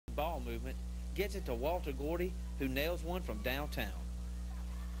ball movement, gets it to Walter Gordy, who nails one from downtown.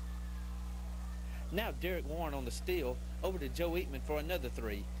 Now Derek Warren on the steal, over to Joe Eatman for another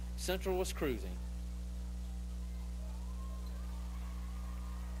three. Central was cruising.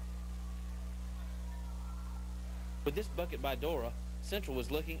 With this bucket by Dora, Central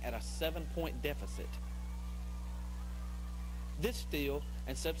was looking at a 7-point deficit. This steal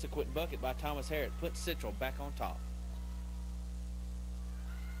and subsequent bucket by Thomas Harrod put Central back on top.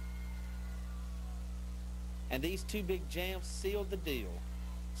 And these two big jams sealed the deal.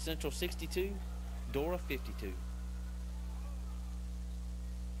 Central 62, Dora 52.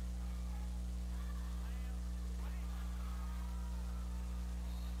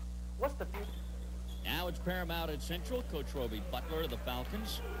 What's the future? Now it's Paramount at Central. Coach Robey Butler of the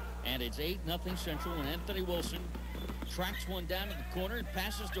Falcons. And it's 8-0 Central, and Anthony Wilson tracks one down to the corner and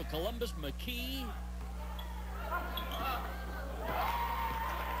passes to Columbus McKee.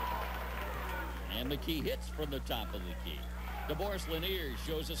 And McKee hits from the top of the key. DeBoris Lanier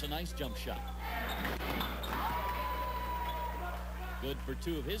shows us a nice jump shot. Good for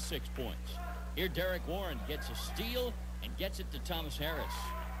 2 of his 6 points. Here Derek Warren gets a steal and gets it to Thomas Harris.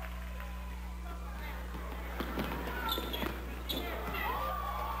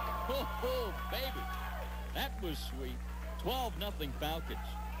 Oh, baby. That was sweet. 12-0 Falcons.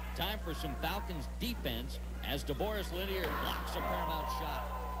 Time for some Falcons defense as DeBoris Lanier blocks a Paramount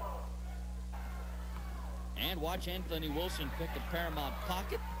shot. And watch Anthony Wilson pick a Paramount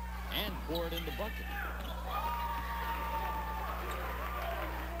pocket and pour it in the bucket.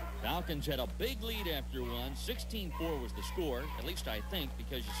 Falcons had a big lead after one. 16-4 was the score, at least I think,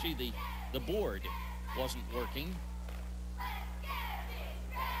 because you see the board wasn't working.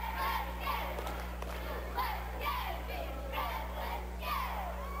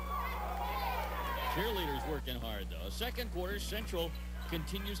 Cheerleaders working hard, though. Second quarter, Central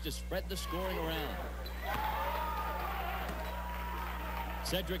continues to spread the scoring around.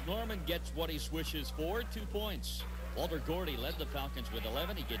 Cedric Norman gets what he swishes for, 2 points. Walter Gordy led the Falcons with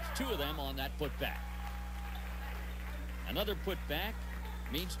 11. He gets 2 of them on that putback. Another putback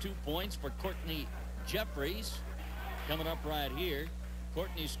means 2 points for Courtney Jeffries. Coming up right here,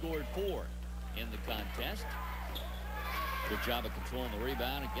 Courtney scored 4 in the contest. Good job of controlling the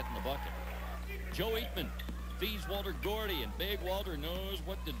rebound and getting the bucket. Joe Eatman feeds Walter Gordy, and Big Walter knows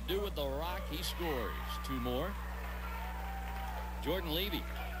what to do with the rock. He scores 2 more. Jordan Levy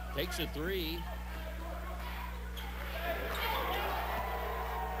takes a 3.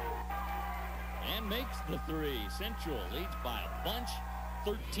 And makes the 3. Central leads by a bunch,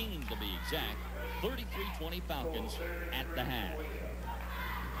 13 to be exact. 33-20 Falcons at the half.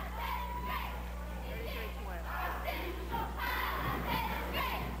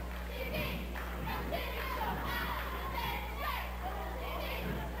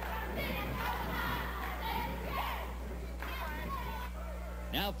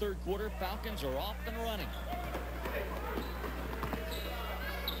 Now third quarter, Falcons are off and running.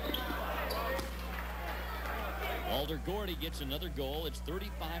 Walter Gordy gets another goal. It's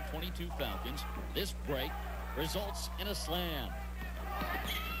 35-22 Falcons. This break results in a slam.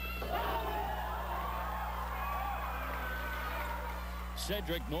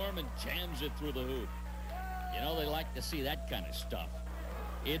 Cedric Norman jams it through the hoop. You know, they like to see that kind of stuff.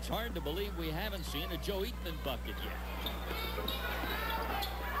 It's hard to believe we haven't seen a Joe Eatman bucket yet.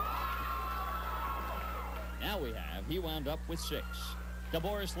 Now we have. He wound up with 6.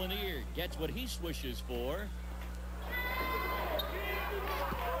 DeBoris Lanier gets what he swishes for.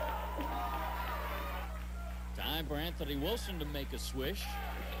 Time for Anthony Wilson to make a swish.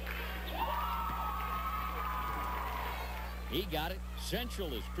 He got it.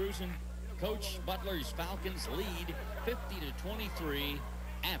 Central is cruising. Coach Butler's Falcons lead 50-23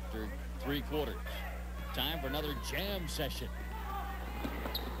 after 3 quarters. Time for another jam session.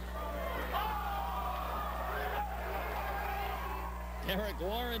 Derek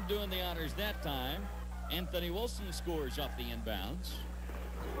Warren doing the honors that time. Anthony Wilson scores off the inbounds.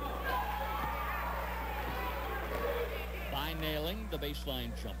 By nailing the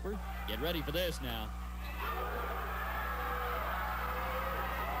baseline jumper. Get ready for this now.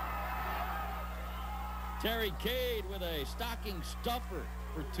 Terry Cade with a stocking stuffer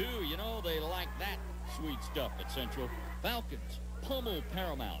for 2. You know, they like that sweet stuff at Central. Falcons pummel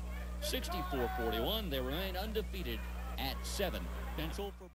Paramount 64-41. They remain undefeated at 7. Central for